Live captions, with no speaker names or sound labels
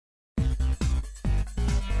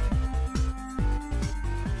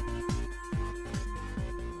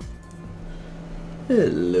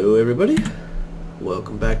Hello everybody,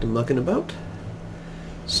 welcome back to Muckin About.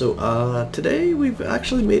 So today we've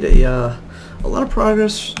actually made a lot of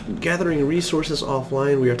progress gathering resources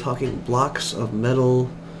offline. We are talking blocks of metal,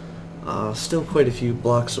 still quite a few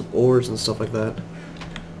blocks of ores and stuff like that.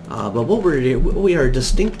 But what we are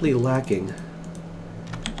distinctly lacking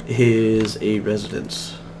is a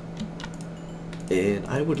residence. And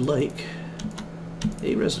I would like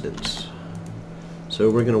a residence. So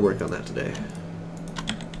we're going to work on that today.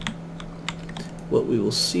 What we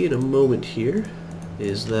will see in a moment here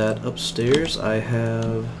is that upstairs I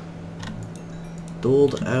have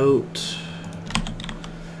doled out...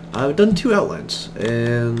 I've done two outlines,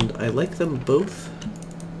 and I like them both.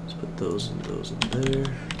 Let's put those in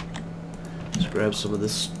there. Let's grab some of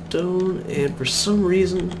this stone, and for some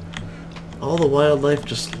reason, all the wildlife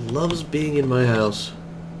just loves being in my house.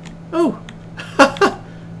 Oh!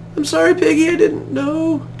 I'm sorry, Piggy, I didn't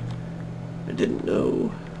know.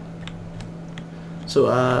 So,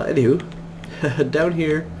 anywho, down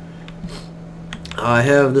here,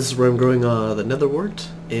 this is where I'm growing the nether wart,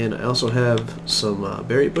 and I also have some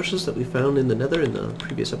berry bushes that we found in the nether in the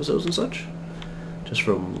previous episodes and such, just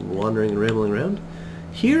from wandering and rambling around.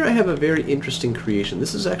 Here I have a very interesting creation.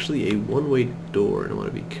 This is actually a one-way door, and I want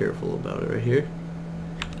to be careful about it right here.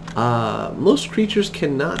 Most creatures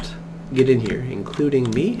cannot get in here, including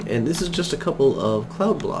me, and this is just a couple of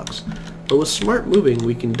cloud blocks. But with smart moving,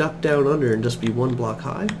 we can duck down under and just be one block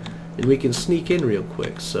high, and we can sneak in real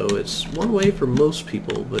quick. So it's one way for most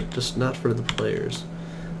people, but just not for the players.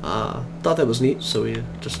 Thought that was neat, so we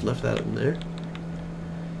just left that in there.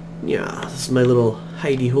 Yeah, this is my little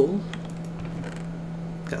hidey hole.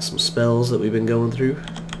 Got some spells that we've been going through.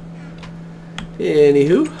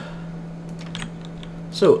 Anywho,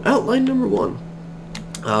 so outline number one.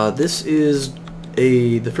 This is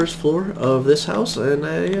the first floor of this house, and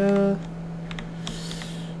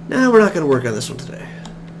nah, we're not going to work on this one today.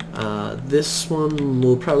 This one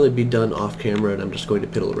will probably be done off camera, and I'm just going to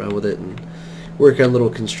piddle around with it and work on little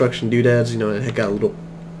construction doodads. You know, I got a little,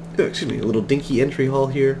 a little dinky entry hall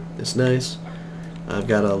here. It's nice. I've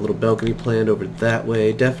got a little balcony planned over that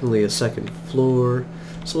way. Definitely a second floor.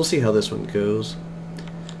 So we'll see how this one goes.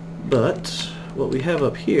 But what we have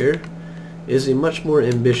up here is a much more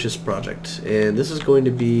ambitious project, and this is going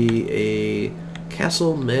to be a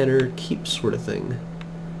castle, manor, keep sort of thing.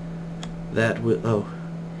 That will... oh,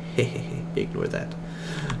 ignore that.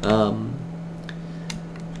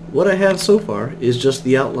 What I have so far is just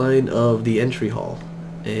the outline of the entry hall,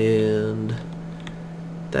 and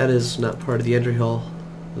that is not part of the entry hall.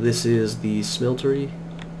 This is the smeltery,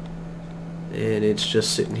 and it's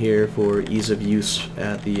just sitting here for ease of use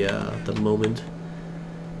at the moment.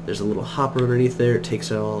 There's a little hopper underneath there. It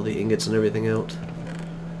takes all the ingots and everything out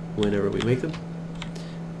whenever we make them.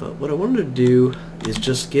 But what I wanted to do is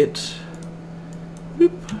just get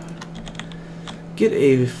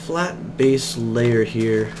a flat base layer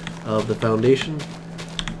here of the foundation,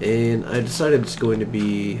 and I decided it's going to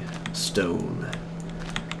be stone.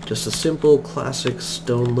 Just a simple classic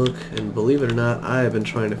stone look, and believe it or not, I have been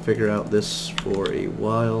trying to figure out this for a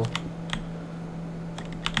while.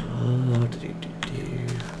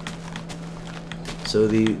 So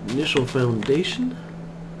the initial foundation,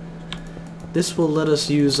 this will let us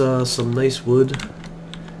use some nice wood,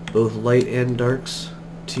 both light and darks,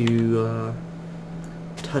 to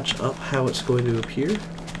touch up how it's going to appear.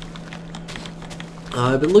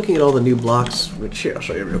 I've been looking at all the new blocks, which here, I'll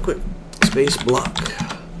show you real quick. Space block.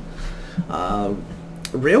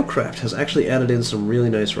 Railcraft has actually added in some really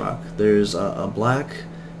nice rock. There's a black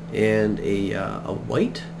and a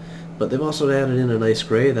white, but they've also added in a nice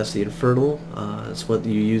gray. That's the infernal. It's what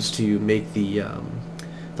you use to make the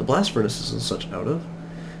blast furnaces and such out of.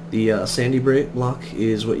 The sandy block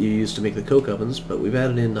is what you use to make the coke ovens, but we've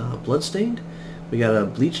added in bloodstained. We got a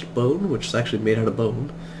bleached bone, which is actually made out of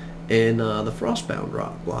bone, and the frostbound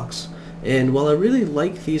rock blocks. And while I really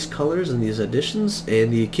like these colors and these additions,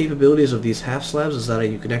 and the capabilities of these half slabs is that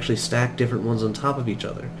you can actually stack different ones on top of each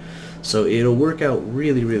other. So it'll work out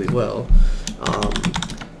really, really well.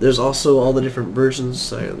 There's also all the different versions.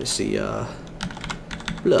 Sorry, let me see.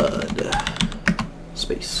 Blood.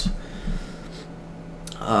 Space.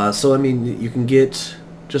 So I mean, you can get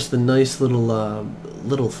just the nice little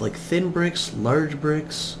like thin bricks, large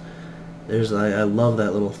bricks. I love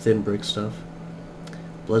that little thin brick stuff.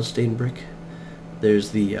 Bloodstained brick. There's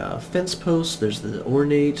the fence posts. There's the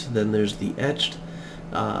ornate. Then there's the etched.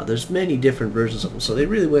 There's many different versions of them. So they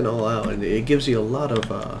really went all out, and it gives you a lot of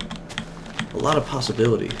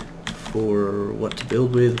possibility for what to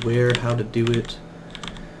build with, where, how to do it.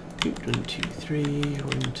 1, 2, 3,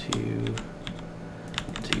 1, 2,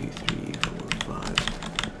 2, 3, 4,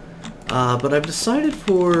 405. But I've decided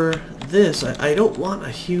for this, I don't want a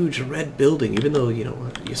huge red building, even though, you know,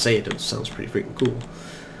 you say it sounds pretty freaking cool.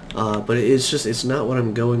 But it's not what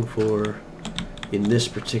I'm going for in this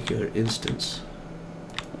particular instance.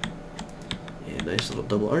 And nice little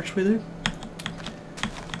double archway there.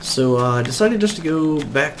 So I decided just to go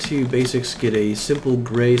back to basics, get a simple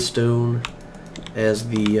gray stone as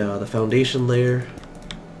the foundation layer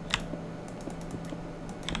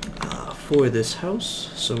for this house.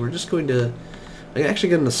 So we're just going to, I'm actually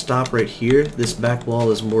going to stop right here. This back wall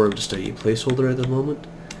is more of just a placeholder at the moment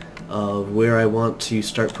of where I want to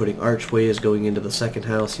start putting archways going into the second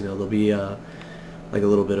house. You know, there'll be like a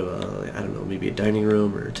little bit of a, I don't know, maybe a dining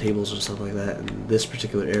room or tables or something like that in this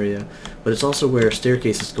particular area. But it's also where a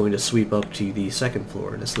staircase is going to sweep up to the second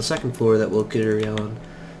floor. And it's the second floor that will carry on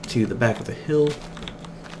to the back of the hill.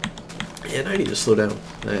 And I need to slow down.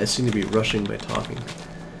 I seem to be rushing my talking.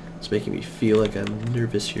 It's making me feel like I'm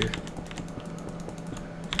nervous here.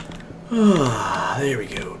 Ah, there we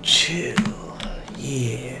go. Chill.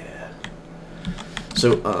 Yeah.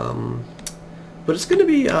 So, but it's going to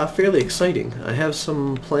be fairly exciting. I have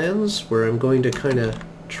some plans where I'm going to kind of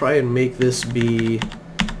try and make this be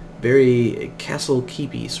very castle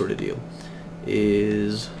keepy sort of deal.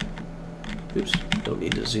 Oops, don't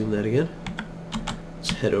need to zoom that again.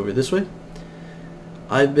 Let's head over this way.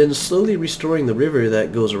 I've been slowly restoring the river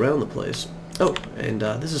that goes around the place. Oh, and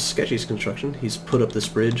this is Sketchy's construction. He's put up this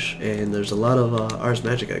bridge, and there's a lot of Ars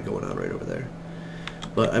Magica going on right over there.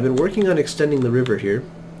 But I've been working on extending the river here,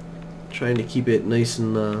 trying to keep it nice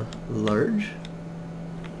and large.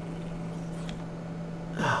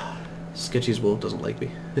 Sketchy's wolf doesn't like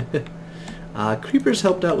me. Creepers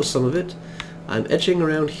helped out with some of it. I'm etching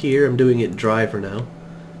around here. I'm doing it dry for now.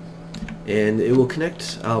 And it will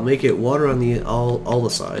connect. I'll make it water on the all the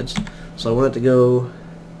sides. So I want it to go...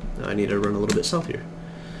 I need to run a little bit south here.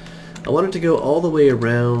 I want it to go all the way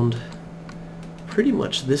around pretty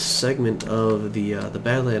much this segment of the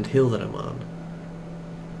Badland Hill that I'm on.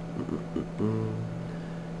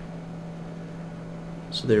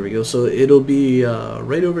 So there we go. So it'll be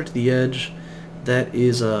right over to the edge. That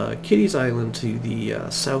is Kitty's Island to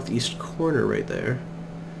the southeast corner right there.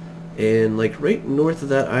 And like right north of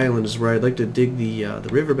that island is where I'd like to dig the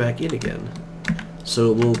river back in again.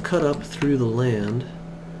 So we'll cut up through the land.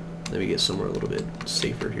 Let me get somewhere a little bit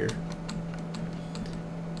safer here.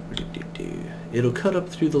 It'll cut up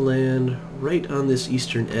through the land right on this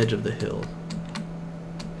eastern edge of the hill.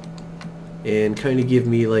 And kind of give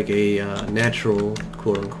me like a natural,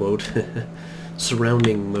 quote-unquote,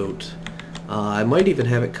 surrounding moat. I might even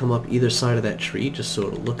have it come up either side of that tree just so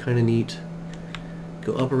it'll look kind of neat.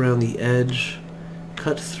 Go up around the edge,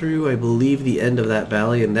 cut through, I believe, the end of that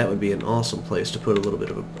valley, and that would be an awesome place to put a little bit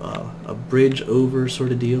of a bridge over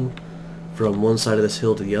sort of deal from one side of this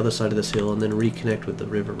hill to the other side of this hill, and then reconnect with the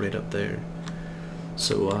river right up there.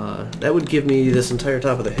 So that would give me this entire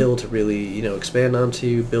top of the hill to really, you know, expand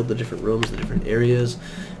onto, build the different rooms, the different areas.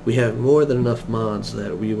 We have more than enough mods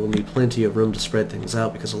that we will need plenty of room to spread things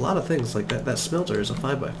out, because a lot of things like that smelter is a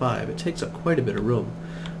 5x5. It takes up quite a bit of room.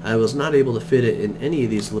 I was not able to fit it in any of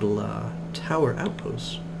these little tower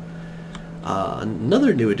outposts.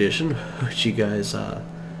 Another new addition, which you guys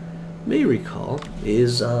may recall,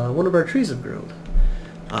 is one of our trees have grown.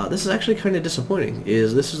 This is actually kind of disappointing.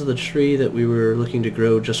 This is the tree that we were looking to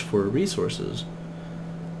grow just for resources,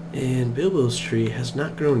 and Bilbo's tree has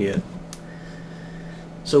not grown yet.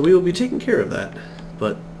 So we will be taking care of that,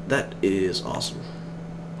 but that is awesome.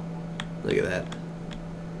 Look at that.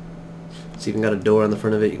 It's even got a door on the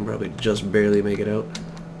front of it. You can probably just barely make it out.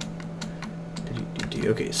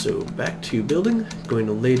 Okay, so back to building. Going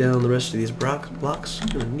to lay down the rest of these blocks. I'm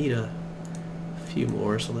going to need a few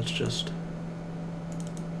more, so let's just...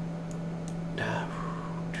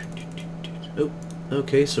 Oh,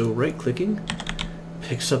 okay, so right-clicking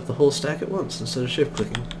picks up the whole stack at once instead of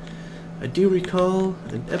shift-clicking. I do recall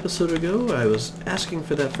an episode ago I was asking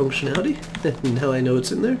for that functionality, and now I know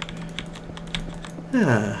it's in there.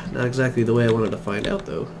 Not exactly the way I wanted to find out,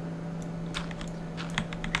 though.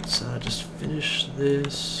 Let's just finish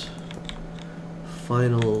this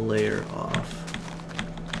final layer off.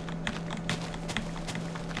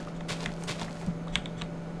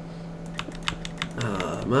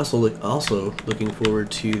 I'm also looking forward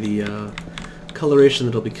to the coloration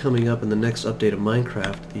that'll be coming up in the next update of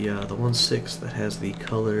Minecraft, the 1.6 that has the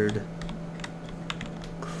colored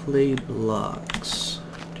clay blocks.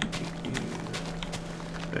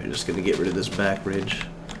 Alright, I'm just going to get rid of this back ridge.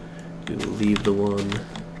 We will leave the one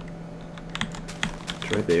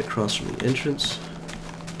directly across from the entrance.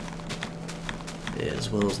 As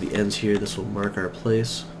well as the ends here, this will mark our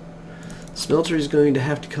place. Smelter is going to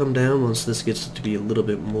have to come down once this gets to be a little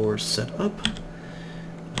bit more set up.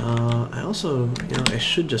 I also, you know, I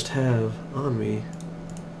should just have on me...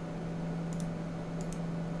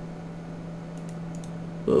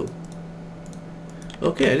 Whoa.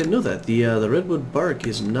 Okay, I didn't know that. The redwood bark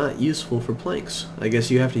is not useful for planks. I guess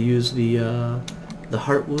you have to use the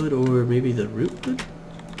heartwood or maybe the rootwood?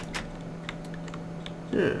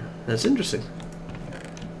 Yeah, that's interesting.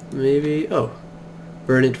 Maybe... oh.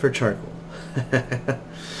 Burn it for charcoal.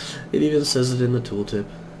 It even says it in the tooltip.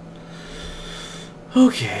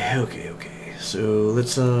 Okay. So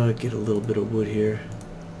let's get a little bit of wood here.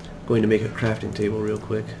 I'm going to make a crafting table real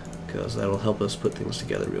quick, because that'll help us put things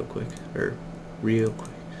together real quick.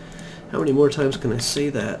 How many more times can I say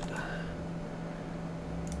that?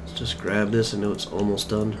 Let's just grab this. I know it's almost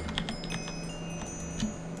done.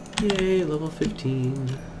 Yay, level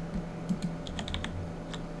 15.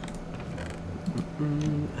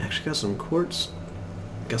 I actually got some quartz.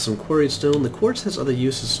 Got some quarried stone. The quartz has other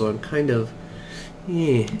uses, so I'm kind of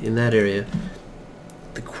in that area.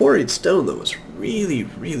 The quarried stone, though, is really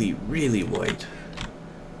white.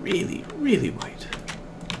 Really white.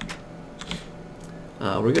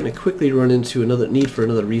 We're going to quickly run into another need for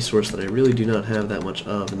another resource that I really do not have that much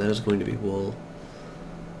of, and that is going to be wool.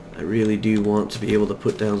 I really do want to be able to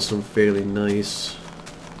put down some fairly nice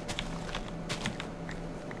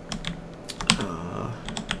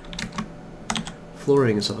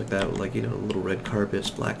flooring and stuff like that, like, you know, little red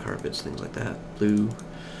carpets, black carpets, things like that, blue,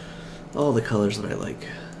 all the colors that I like.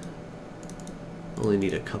 Only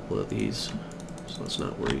need a couple of these, so let's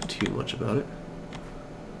not worry too much about it.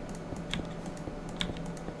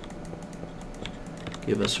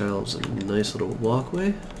 Give ourselves a nice little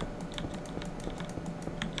walkway.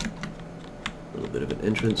 A little bit of an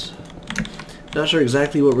entrance. Not sure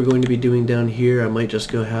exactly what we're going to be doing down here. I might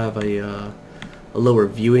just go have a lower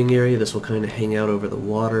viewing area. This will kind of hang out over the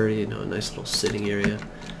water, you know, a nice little sitting area.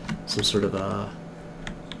 Some sort of a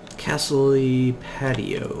castle-y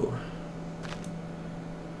patio.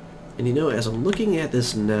 And you know, as I'm looking at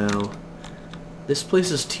this now, this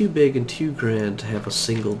place is too big and too grand to have a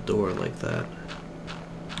single door like that.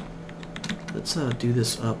 Let's do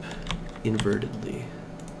this up invertedly.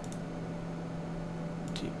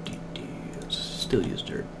 Let's still use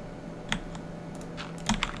dirt.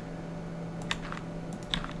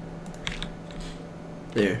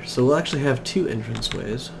 There, so we'll actually have two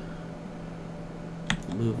entranceways.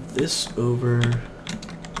 Move this over,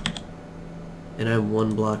 and I'm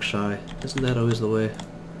one block shy. Isn't that always the way?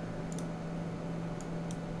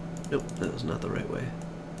 Nope, that was not the right way.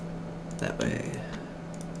 That way.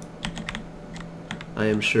 I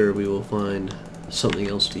am sure we will find something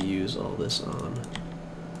else to use all this on.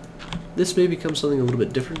 This may become something a little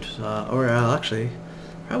bit different, or I'll actually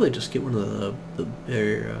probably just get one of the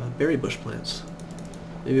berry bush plants.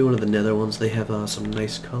 Maybe one of the nether ones. They have some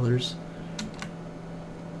nice colors.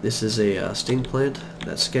 This is a sting plant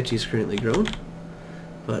that Sketchy's currently grown,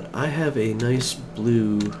 but I have a nice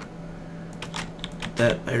blue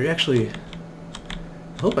that I actually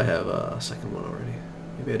hope I have a second one already.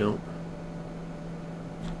 Maybe I don't.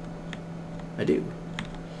 I do.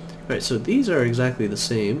 Alright, so these are exactly the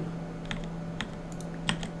same.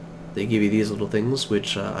 They give you these little things,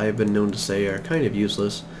 which I've been known to say are kind of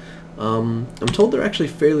useless. I'm told they're actually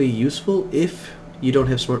fairly useful if you don't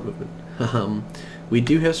have smart movement. We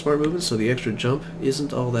do have smart movement, so the extra jump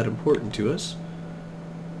isn't all that important to us.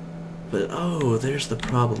 But, oh, there's the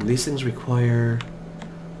problem. These things require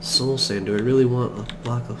soul sand. Do I really want a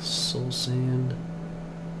block of soul sand?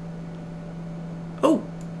 Oh!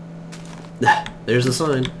 There's the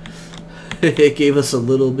sign. It gave us a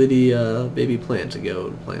little bitty baby plant to go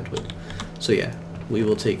and plant with. So yeah, we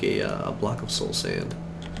will take a block of soul sand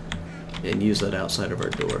and use that outside of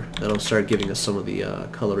our door. That'll start giving us some of the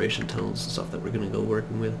coloration tones and stuff that we're going to go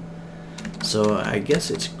working with. So I guess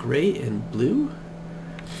it's gray and blue.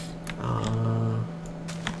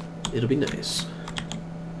 It'll be nice.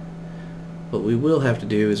 What we will have to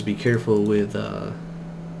do is be careful with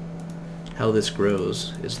how this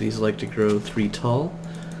grows. Is these like to grow 3 tall.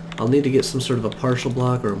 I'll need to get some sort of a partial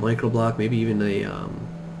block or a micro block, maybe even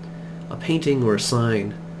a painting or a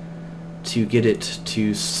sign to get it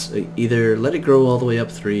to either let it grow all the way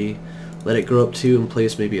up 3, let it grow up 2 and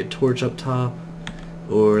place maybe a torch up top,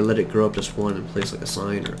 or let it grow up just 1 and place like a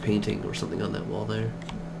sign or a painting or something on that wall there.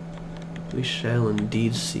 We shall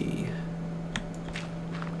indeed see.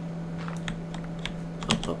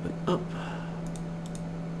 Up, up, and up.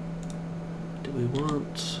 Do we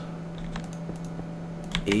want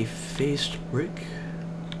a faced brick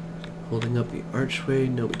holding up the archway?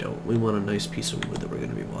 No, we don't. We want a nice piece of wood that we're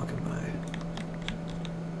going to be walking by.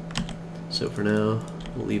 So So for now,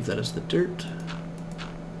 we'll leave that as the dirt.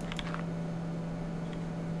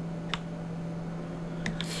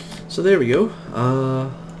 So there we go.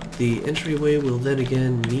 The entryway will then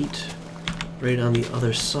again meet right on the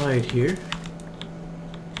other side here.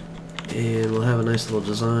 And we'll have a nice little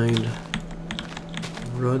designed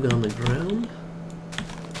rug on the ground.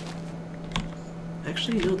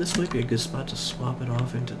 Actually, you know, this might be a good spot to swap it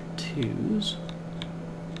off into twos.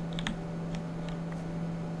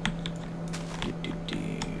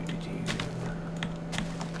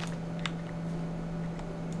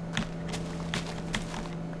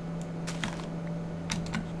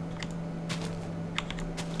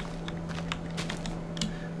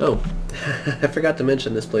 Oh, I forgot to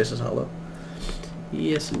mention this place is hollow.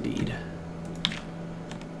 Yes, indeed.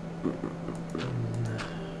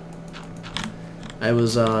 I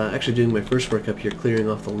was actually doing my first work up here, clearing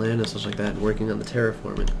off the land and such like that, and working on the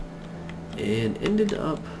terraforming. And ended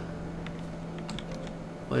up...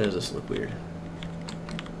 Why does this look weird?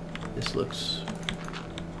 This looks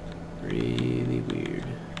really weird.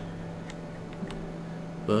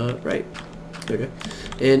 But, right. Okay.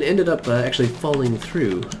 And ended up actually falling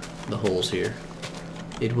through the holes here.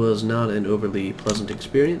 It was not an overly pleasant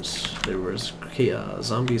experience. There was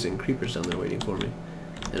zombies and creepers down there waiting for me.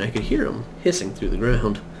 And I could hear them hissing through the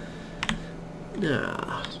ground.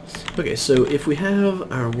 Okay, so if we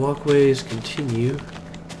have our walkways continue,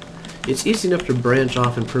 it's easy enough to branch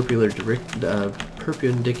off in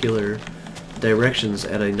perpendicular directions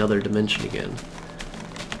at another dimension again.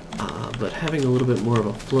 But having a little bit more of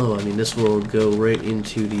a flow, I mean, this will go right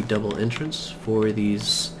into the double entrance for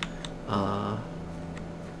these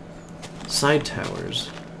side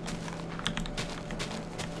towers.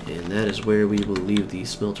 And that is where we will leave the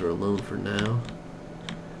smelter alone for now.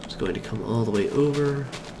 It's going to come all the way over.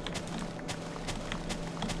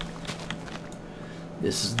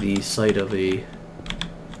 This is the site of a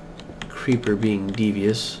creeper being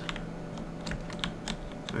devious.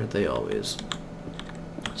 Aren't they always?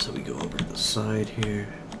 So we go over to the side here.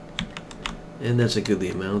 And that's a goodly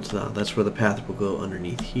amount. That's where the path will go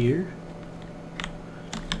underneath here.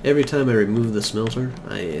 Every time I remove the smelter,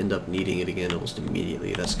 I end up needing it again almost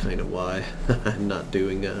immediately. That's kind of why I'm not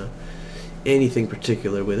doing anything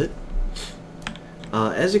particular with it.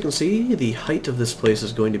 As you can see, the height of this place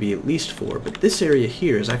is going to be at least 4, but this area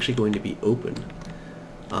here is actually going to be open.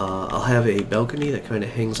 I'll have a balcony that kind of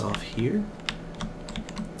hangs off here.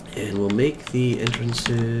 And we'll make the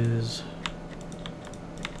entrances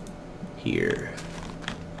here,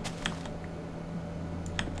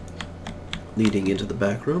 leading into the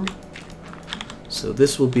back room. So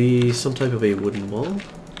this will be some type of a wooden wall.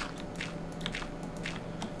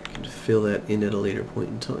 Can fill that in at a later point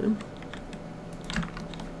in time.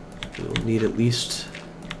 We'll need at least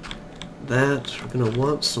that. We're going to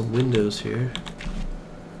want some windows here.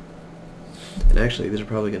 And actually, these are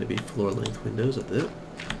probably going to be floor-length windows at that.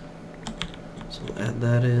 So we'll add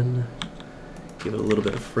that in. Give it a little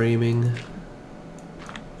bit of framing.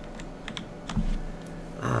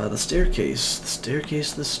 The staircase. The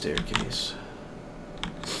staircase, the staircase.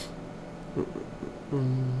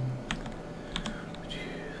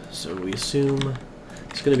 So we assume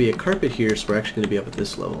it's going to be a carpet here, so we're actually going to be up at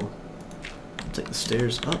this level. Take the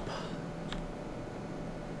stairs up.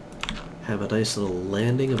 Have a nice little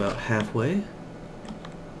landing about halfway.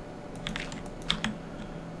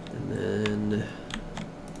 And then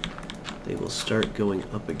they will start going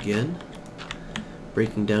up again,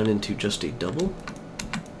 breaking down into just a double.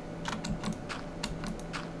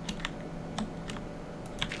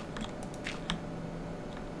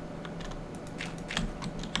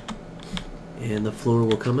 And the floor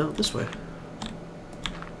will come out this way.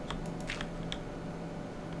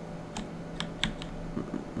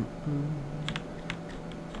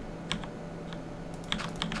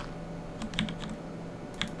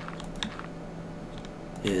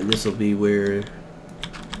 And this will be where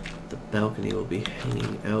the balcony will be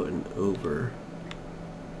hanging out and over.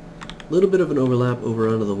 A little bit of an overlap over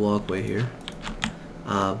onto the walkway here.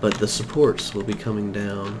 But the supports will be coming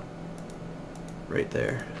down right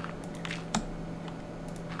there.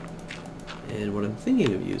 And what I'm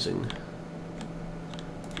thinking of using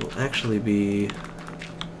will actually be...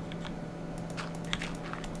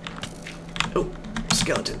 Oh,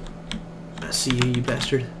 skeleton. I see you, you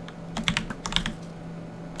bastard.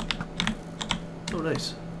 Oh,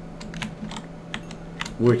 nice.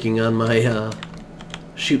 Working on my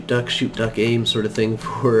shoot duck aim sort of thing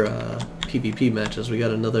for PvP matches. We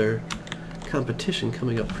got another competition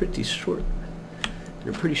coming up pretty short,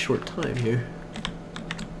 in a pretty short time here.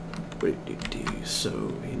 So,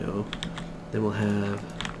 you know, then we'll have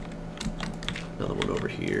another one over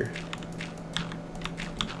here.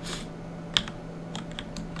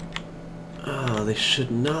 They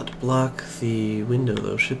should not block the window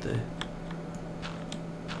though, should they?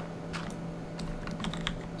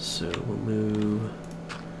 So we'll move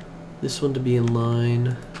this one to be in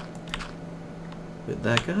line with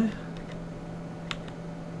that guy.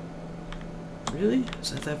 Really?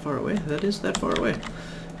 Is that far away? That is that far away.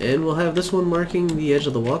 And we'll have this one marking the edge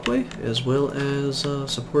of the walkway, as well as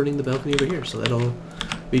supporting the balcony over here. So that'll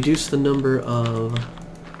reduce the number of...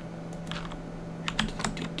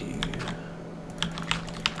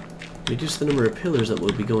 reduce the number of pillars that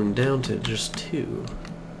we'll be going down to just 2.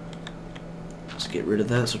 Let's get rid of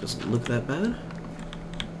that so it doesn't look that bad.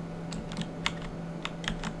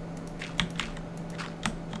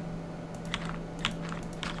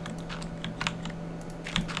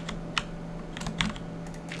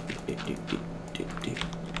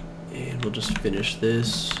 And we'll just finish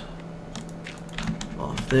this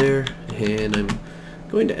off there, and I'm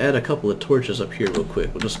going to add a couple of torches up here real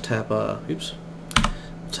quick. We'll just tap oops,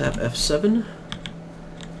 tap F7,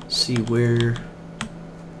 see where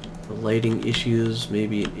the lighting issues may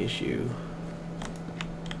be an issue.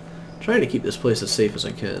 I'm trying to keep this place as safe as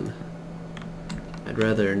I can. I'd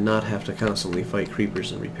rather not have to constantly fight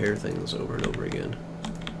creepers and repair things over and over again.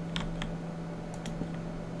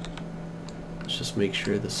 Just make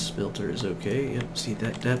sure the smelter is okay. Yep, see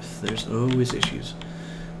that depth? There's always issues.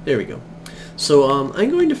 There we go. So I'm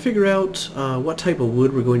going to figure out what type of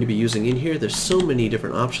wood we're going to be using in here. There's so many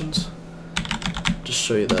different options. Just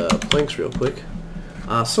show you the planks real quick.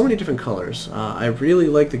 So many different colors. I really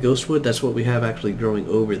like the ghost wood. That's what we have actually growing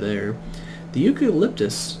over there. The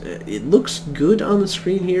eucalyptus, it looks good on the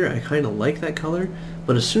screen here. I kind of like that color.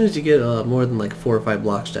 But as soon as you get more than like 4 or 5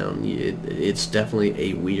 blocks down, it's definitely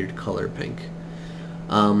a weird color pink.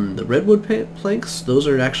 The redwood planks, those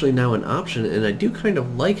are actually now an option, and I do kind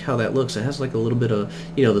of like how that looks. It has like a little bit of,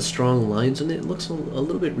 you know, the strong lines in it. It looks a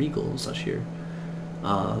little bit regal and such here.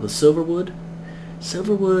 The silverwood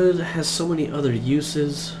has so many other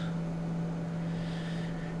uses.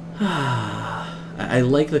 I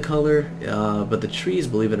like the color, but the trees,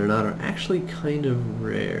 believe it or not, are actually kind of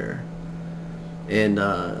rare. And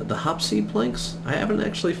the hopseed planks, I haven't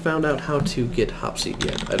actually found out how to get hopseed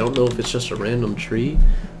yet. I don't know if it's just a random tree,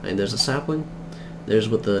 and there's a sapling, there's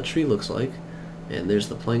what the tree looks like, and there's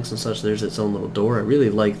the planks and such. There's its own little door. I really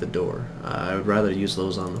like the door. I would rather use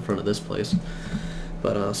those on the front of this place.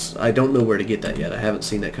 But I don't know where to get that yet. I haven't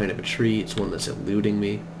seen that kind of a tree. It's one that's eluding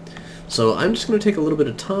me. So I'm just going to take a little bit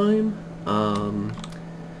of time,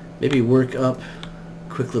 maybe work up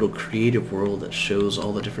quick little creative world that shows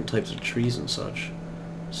all the different types of trees and such,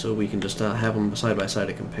 so we can just have them side by side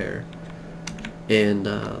to compare. And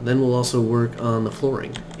then we'll also work on the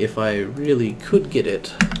flooring. If I really could get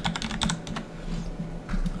it,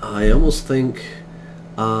 I almost think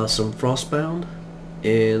some frostbound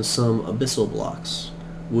and some abyssal blocks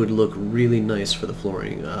would look really nice for the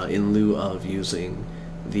flooring in lieu of using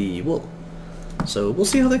the wool. So we'll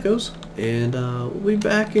see how that goes, and we'll be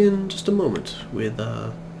back in just a moment with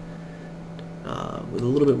a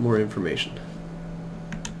little bit more information.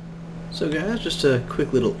 So guys, just a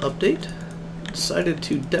quick little update. Decided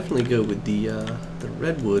to definitely go with the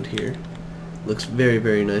redwood here. Looks very,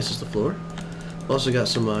 very nice as the floor. Also got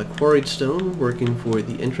some quarried stone working for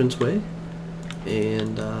the entranceway,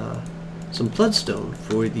 and some bloodstone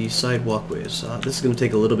for the side walkways. This is going to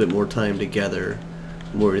take a little bit more time to gather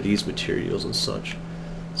more of these materials and such.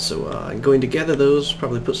 So I'm going to gather those,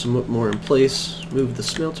 probably put some more in place, move the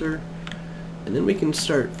smelter, and then we can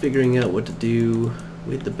start figuring out what to do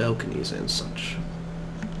with the balconies and such.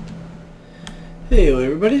 Hey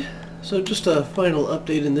everybody, so just a final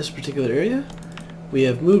update in this particular area. We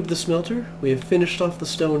have moved the smelter, we have finished off the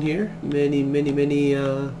stone here. Many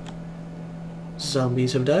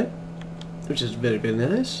zombies have died, which is very, very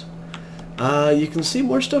nice. You can see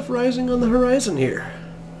more stuff rising on the horizon here.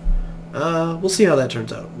 We'll see how that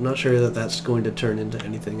turns out. I'm not sure that that's going to turn into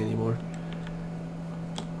anything anymore.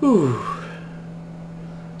 Whew.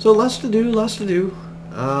 So lots to do, lots to do.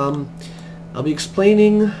 I'll be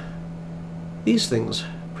explaining these things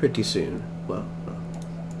pretty soon. Well,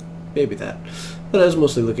 maybe that. But I was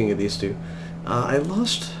mostly looking at these two. I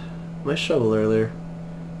lost my shovel earlier,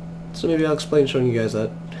 so maybe I'll explain showing you guys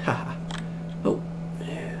that. Haha. Oh,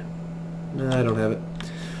 yeah. No, I don't have it.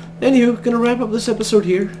 Anywho, gonna wrap up this episode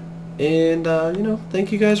here. And, you know,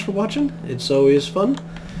 thank you guys for watching. It's always fun.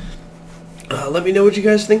 Let me know what you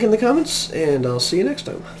guys think in the comments, and I'll see you next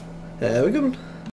time. Have a good one.